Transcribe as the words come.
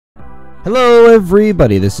Hello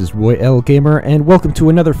everybody, this is Roy L. Gamer, and welcome to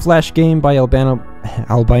another Flash game by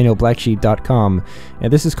AlbinoBlackSheep.com.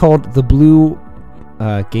 And this is called the Blue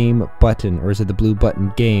Game Button, or is it the Blue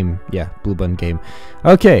Button Game? Yeah, Blue Button Game.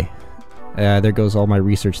 Okay, there goes all my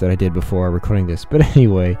research that I did before recording this. But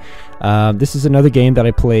anyway, this is another game that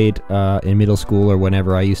I played in middle school or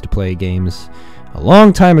whenever I used to play games a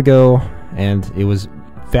long time ago, and it was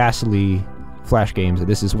vastly Flash games, and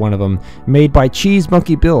this is one of them, made by Cheese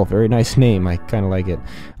Monkey Bill. Very nice name. I kind of like it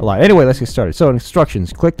a lot. Anyway, let's get started. So,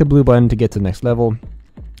 instructions: click the blue button to get to the next level.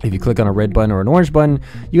 If you click on a red button or an orange button,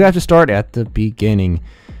 you have to start at the beginning.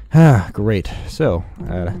 Great. So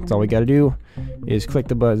that's all we got to do is click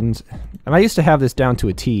the buttons. And I used to have this down to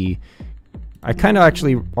a T. I kind of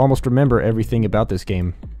actually almost remember everything about this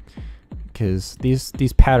game, because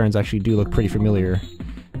these patterns actually do look pretty familiar.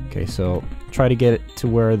 Okay, so try to get it to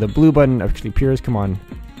where the blue button actually appears. Come on.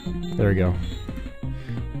 There we go.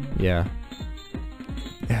 Yeah.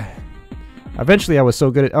 Eventually I was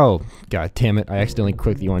so good at... Oh, god damn it. I accidentally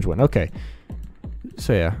clicked the orange one. Okay.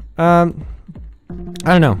 So yeah. I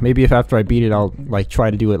don't know. Maybe if after I beat it I'll like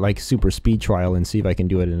try to do it like super speed trial and see if I can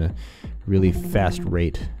do it in a really fast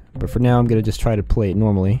rate. But for now I'm going to just try to play it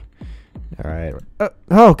normally. Alright.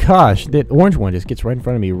 Oh gosh. That orange one just gets right in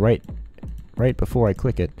front of me right before I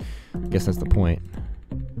click it. I guess that's the point.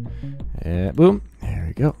 Boom. There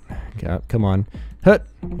we go. Come on. Hut.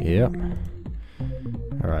 Yep.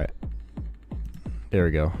 Alright. There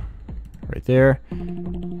we go. Right there.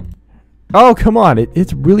 Oh, come on.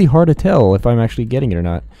 It's really hard to tell if I'm actually getting it or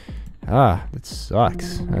not. Ah, that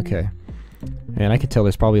sucks. Okay. And I can tell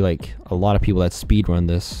there's probably like a lot of people that speedrun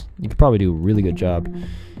this. You could probably do a really good job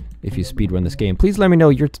if you speedrun this game. Please let me know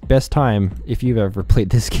your best time if you've ever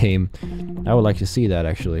played this game. I would like to see that,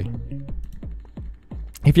 actually.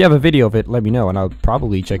 If you have a video of it, let me know, and I'll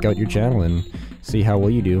probably check out your channel and see how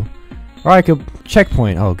well you do. Alright,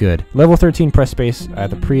 checkpoint. Oh, good. Level 13, press space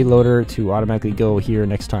at the preloader to automatically go here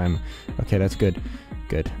next time. Okay, that's good.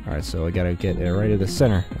 Good. Alright, so I gotta get it right to the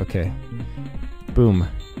center. Okay. Boom.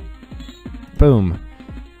 Boom.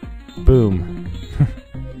 Boom.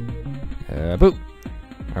 Boop.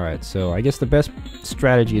 Alright, so I guess the best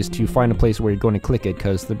strategy is to find a place where you're going to click it,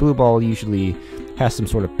 because the blue ball usually has some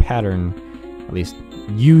sort of pattern, at least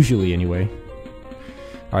usually anyway.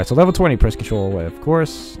 Alright, so level 20, press control, of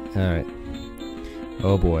course. Alright.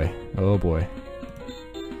 Oh boy. Oh boy.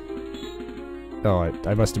 Oh,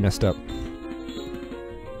 I must have messed up.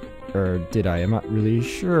 Or did I? I'm not really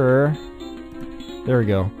sure. There we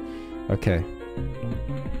go. Okay.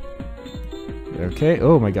 Okay,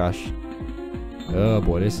 oh my gosh. Oh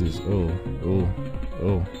boy, this is... Oh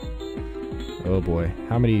boy.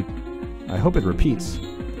 How many... I hope it repeats.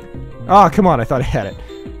 Oh, come on, I thought I had it.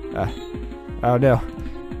 Oh no.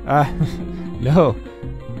 No.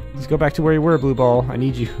 Just go back to where you were, blue ball. I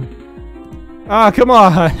need you. Ah, come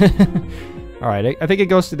on! Alright, I think it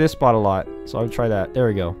goes to this spot a lot, so I'll try that. There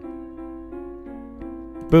we go.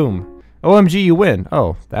 Boom. OMG, you win.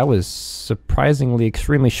 Oh, that was surprisingly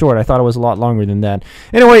extremely short. I thought it was a lot longer than that.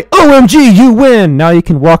 Anyway, OMG, you win! Now you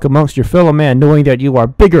can walk amongst your fellow man knowing that you are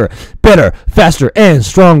bigger, better, faster, and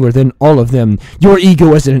stronger than all of them. Your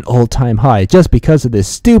ego is at an all-time high just because of this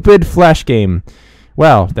stupid Flash game.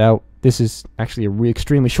 Wow, this is actually a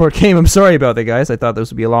extremely short game. I'm sorry about that, guys. I thought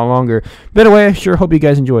this would be a lot longer. But anyway, I sure hope you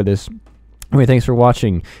guys enjoyed this. Anyway, thanks for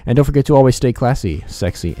watching, and don't forget to always stay classy,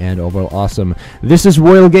 sexy, and overall awesome. This is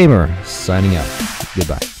Royal Gamer, signing out.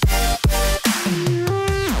 Goodbye.